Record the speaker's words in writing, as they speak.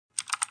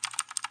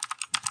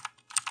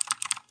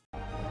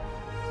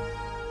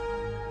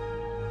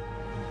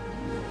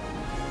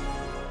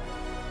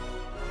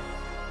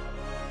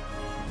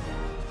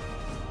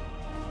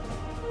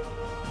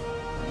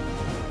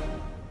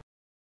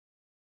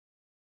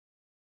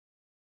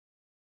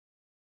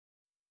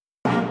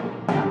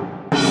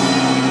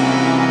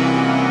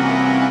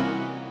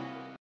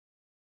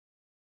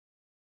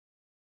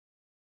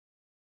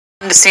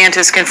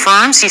DeSantis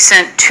confirms he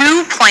sent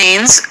 2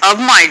 planes of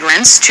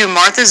migrants to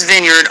Martha's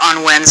Vineyard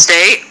on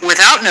Wednesday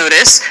without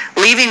notice,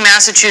 leaving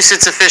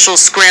Massachusetts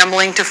officials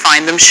scrambling to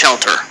find them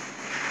shelter.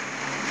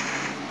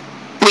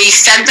 We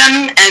fed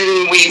them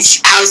and we've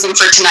housed them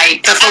for tonight.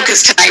 The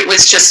focus tonight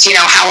was just,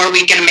 how are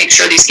we going to make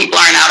sure these people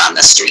aren't out on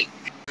the street?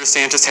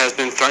 DeSantis has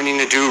been threatening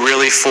to do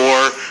really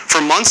for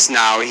months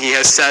now. He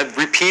has said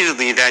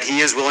repeatedly that he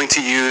is willing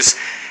to use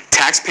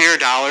taxpayer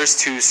dollars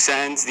to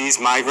send these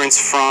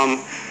migrants from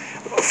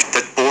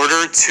the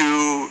border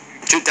to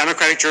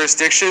Democratic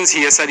jurisdictions.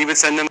 He has said he would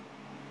send them to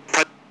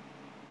the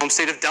home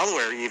state of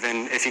Delaware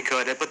even if he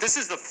could. But this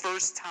is the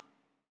first time.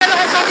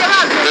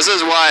 This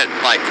is what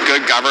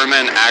good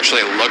government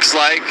actually looks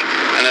like,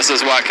 and this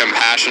is what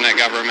compassionate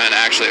government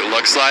actually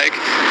looks like.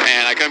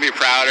 And I couldn't be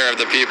prouder of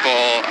the people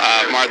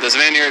of Martha's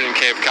Vineyard and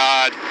Cape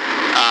Cod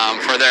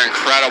for their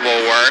incredible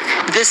work.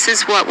 This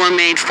is what we're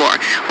made for.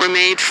 We're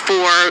made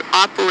for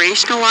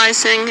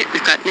operationalizing.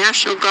 We've got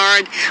National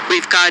Guard.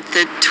 We've got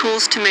the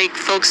tools to make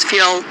folks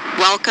feel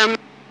welcome.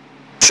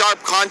 Sharp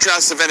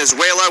contrast to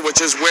Venezuela,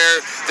 which is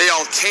where they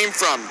all came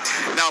from.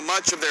 Now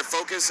much of their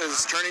focus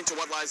is turning to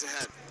what lies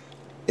ahead.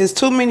 It's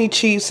too many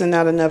chiefs and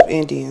not enough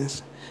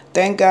Indians.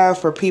 Thank God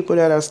for people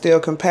that are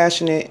still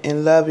compassionate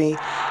and loving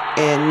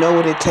and know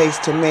what it takes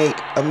to make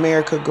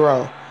America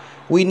grow.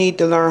 We need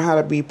to learn how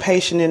to be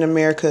patient in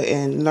America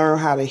and learn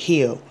how to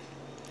heal.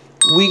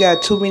 We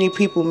got too many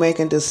people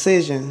making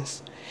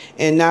decisions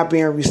and not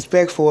being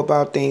respectful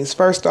about things.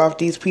 First off,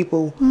 these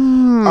people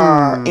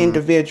are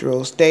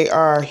individuals. They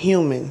are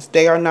humans.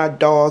 They are not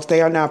dogs.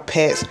 They are not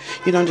pets.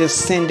 You don't just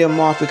send them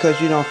off because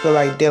you don't feel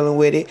like dealing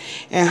with it.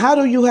 And how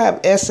do you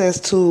have access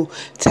to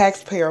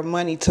taxpayer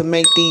money to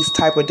make these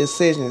type of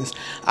decisions?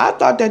 I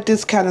thought that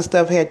this kind of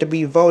stuff had to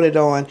be voted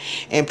on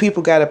and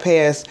people got to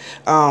pass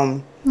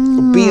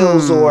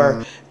bills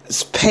or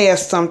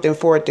pass something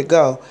for it to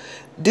go.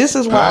 This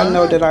is why I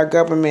know that our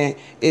government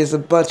is a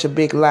bunch of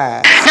big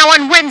lies. Now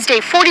on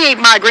Wednesday, 48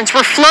 migrants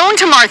were flown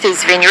to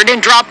Martha's Vineyard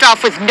and dropped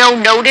off with no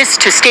notice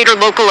to state or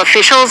local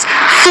officials.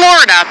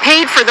 Florida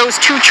paid for those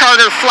 2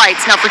 charter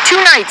flights. Now for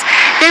 2 nights,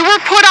 they were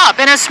put up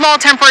in a small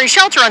temporary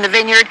shelter on the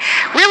vineyard,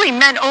 really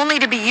meant only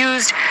to be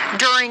used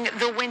during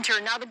the winter.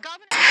 Now the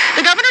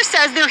governor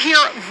says they're here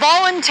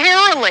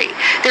voluntarily.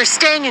 They're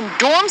staying in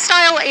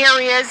dorm-style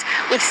areas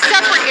with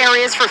separate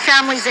areas for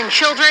families and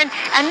children.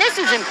 And this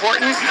is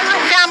important.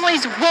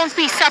 Families won't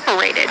be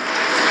separated.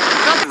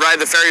 Ride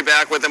the ferry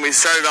back with them. We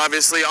started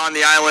obviously on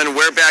the island.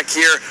 We're back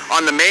here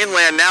on the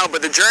mainland now,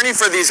 but the journey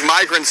for these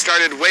migrants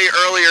started way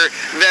earlier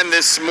than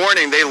this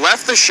morning. They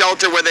left the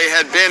shelter where they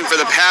had been for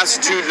the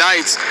past 2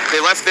 nights.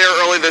 They left there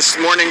early this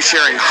morning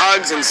sharing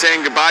hugs and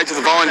saying goodbye to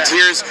the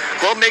volunteers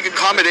who will make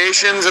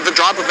accommodations at the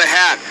drop of a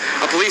hat.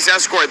 A police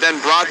escort then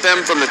brought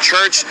them from the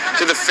church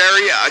to the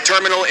ferry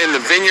terminal in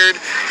the vineyard.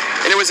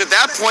 And it was at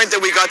that point that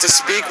we got to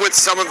speak with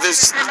some of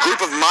this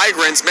group of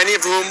migrants, many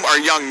of whom are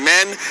young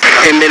men.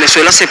 En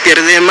Venezuela se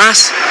pierde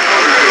más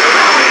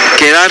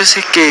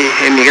quedarse que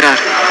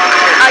emigrar.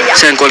 O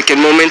sea, en cualquier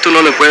momento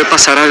uno le puede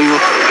pasar algo.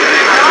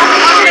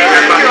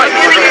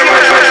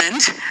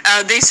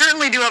 They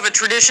certainly do have a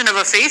tradition of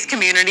a faith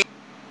community.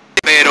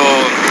 Pero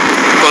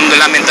con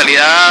la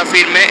mentalidad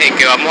firme en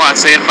que vamos a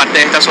ser parte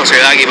de esta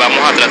sociedad y vamos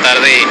a tratar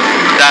de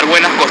dar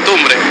buenas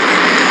costumbres,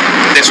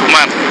 de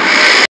sumar.